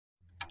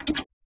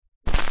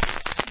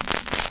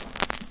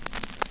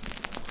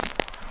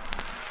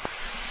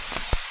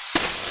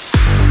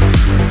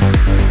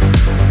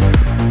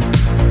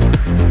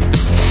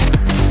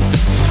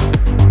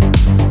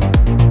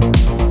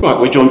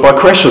we're joined by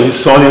Kresh on his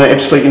signing at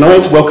Ebbsfleet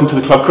United. Welcome to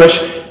the club,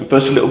 Kresh. And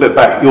first, a little bit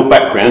about your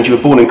background. You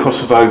were born in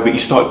Kosovo, but you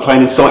started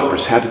playing in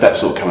Cyprus. How did that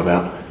sort of come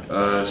about?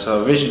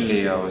 So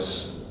originally I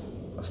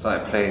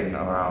started playing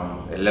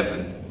around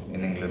 11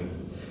 in England.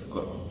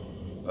 Got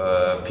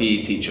a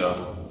PE teacher,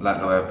 liked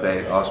the way I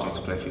played, asked me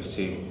to play for his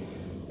team.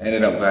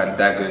 Ended up going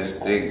daggers,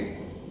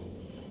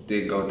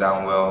 didn't go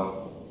down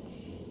well.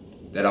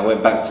 Then I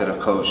went back to the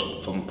coach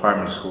from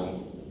primary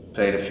school,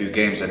 played a few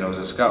games, and there was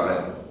a scout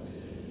there.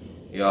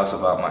 He asked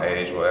about my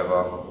age,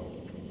 whatever.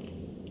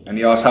 And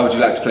he asked, how would you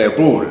like to play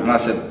abroad? And I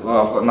said,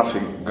 well, I've got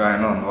nothing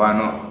going on, why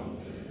not?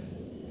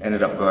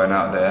 Ended up going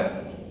out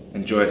there,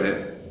 enjoyed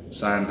it,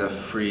 signed a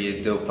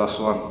 3-year deal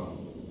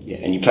 +1. Yeah,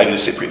 and you played in the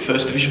Cypriot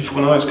First Division for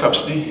one of those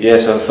clubs, did you? Yeah,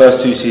 so the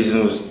first 2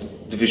 seasons was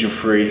Division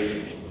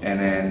 3 and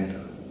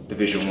then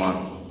Division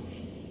 1.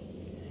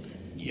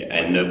 Yeah,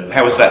 and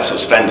how was that sort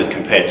of standard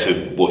compared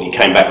to what you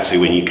came back to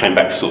when you came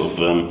back to sort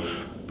of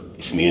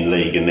Isthmian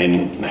League and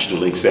then National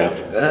League South?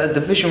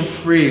 Division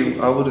 3,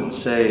 I wouldn't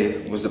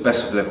say was the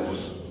best of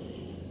levels,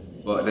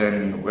 but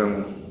then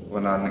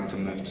when I nicked to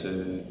move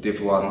to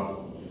Div 1,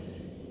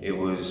 it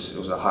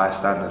was a higher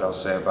standard. I would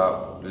say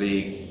about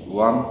League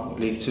 1,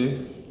 League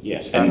 2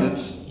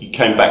 standards. And you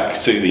came back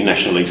to the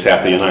National League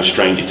South, and you're no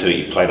stranger to it.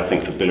 You played, I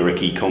think, for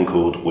Billericay,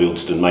 Concord,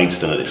 Wealdstone,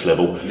 Maidstone at this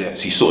level. Yeah.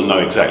 So you sort of know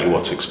exactly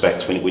what to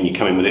expect when you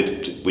come in with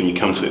it. When you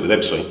come to it with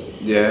Ebbsfleet.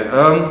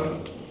 Yeah.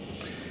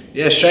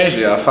 Yeah,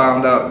 strangely, I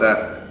found out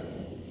that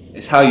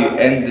it's how you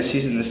end the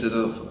season instead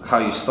of how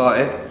you start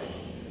it.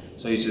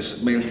 So you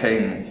just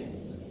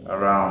maintain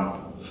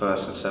around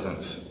 1st and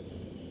 7th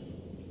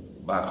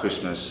by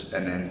Christmas,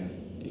 and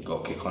then you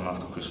got to kick on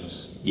after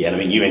Christmas. Yeah, and I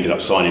mean, you ended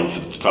up signing for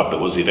the club that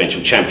was the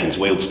eventual champions,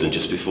 Wealdstone,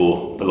 just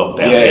before the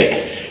lockdown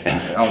hit.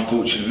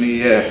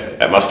 Unfortunately, yeah.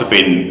 That must have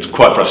been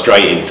quite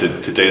frustrating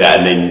to do that,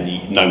 and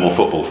then no more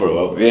football for a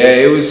while. Yeah,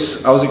 it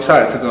was. I was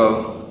excited to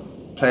go.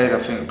 Played, I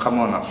think, come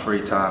on, like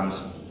 3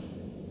 times.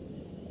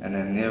 And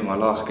then, yeah, my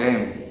last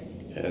game,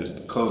 it was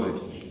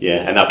COVID.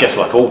 Yeah, and I guess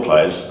like all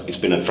players, it's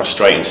been a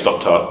frustrating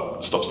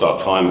stop-start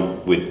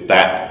time with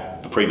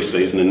that the previous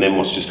season, and then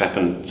what's just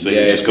happened.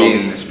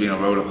 It's been a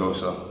roller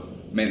coaster,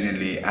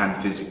 mentally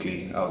and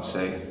physically, I would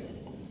say.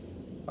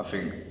 I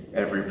think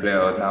every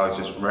player now is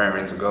just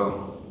raring to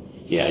go.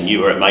 Yeah, and you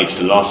were at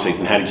Maidstone last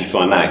season. How did you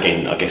find that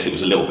again? I guess it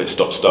was a little bit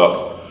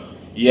stop-start.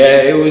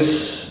 Yeah, it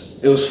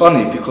was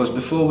funny because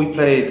before we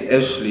played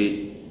Ebbsfleet,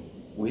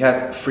 we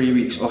had 3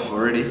 weeks off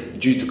already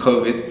due to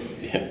COVID.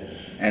 Yeah.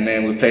 And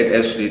then we played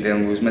Ebbsfleet,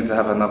 then we was meant to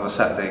have another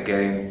Saturday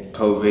game,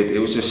 COVID. It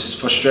was just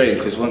frustrating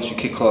because once you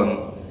kick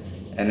on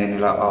and then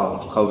you're like,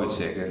 oh, COVID's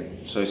here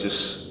again. So it's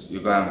just, you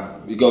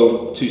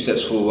go 2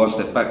 steps forward, 1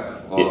 step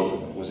back, or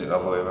was it the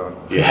other way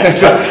around? Yeah,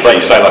 exactly. Like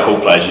you say, like all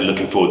players, you're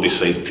looking forward this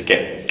season to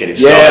get it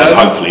started and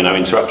hopefully no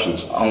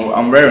interruptions.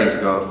 I'm raring to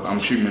go. I'm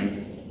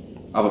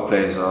assuming other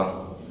players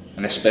are,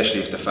 and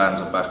especially if the fans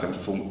are back and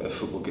if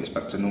football gets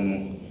back to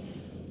normal.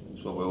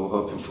 That's what we're all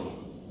hoping for.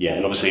 Yeah,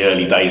 and obviously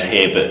early days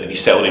here, but have you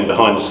settled in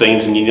behind the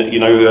scenes and you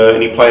know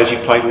any players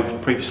you've played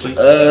with previously?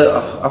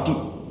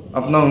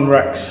 I've known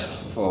Rax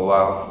for a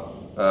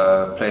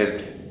while,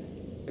 played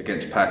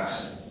against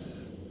Pax,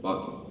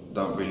 but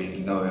don't really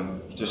know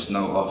him, just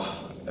know of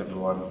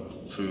everyone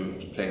through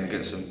playing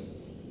against him.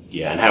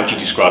 Yeah, and how would you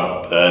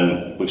describe,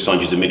 we've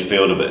signed you as a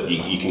midfielder, but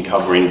you can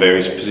cover in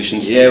various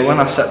positions? Yeah, when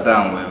I sat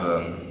down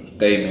with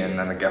Damien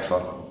and the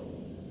gaffer,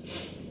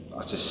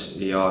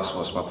 he asked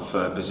what's my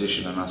preferred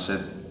position, and I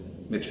said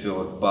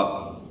midfield,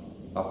 but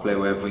I'll play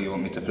wherever you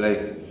want me to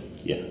play.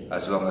 Yeah.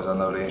 As long as I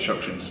know the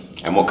instructions.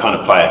 And what kind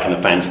of player can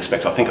the fans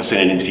expect? I think I've seen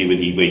an interview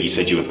with you where you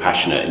said you were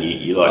passionate and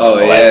you like to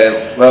fight. Oh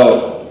yeah,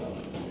 well,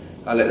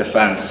 I'll let the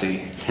fans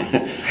see.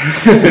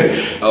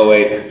 Oh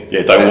wait.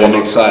 Yeah,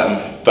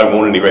 don't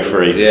warn any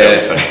referees. Yeah.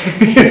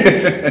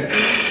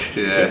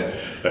 Yeah.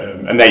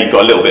 And now you've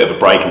got a little bit of a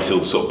break until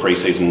the sort of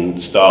pre-season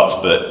starts,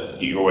 but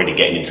you're already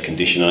getting into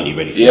condition, aren't you?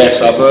 Ready for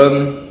Yes,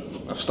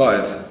 I've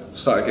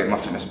started getting my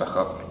fitness back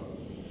up.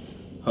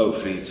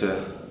 Hopefully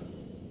to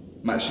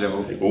match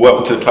level. Well,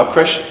 welcome to the club,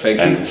 Kresh. Thank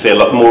you. And see a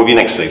lot more of you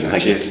next season.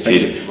 Thank you.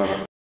 Cheers.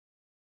 Bye-bye.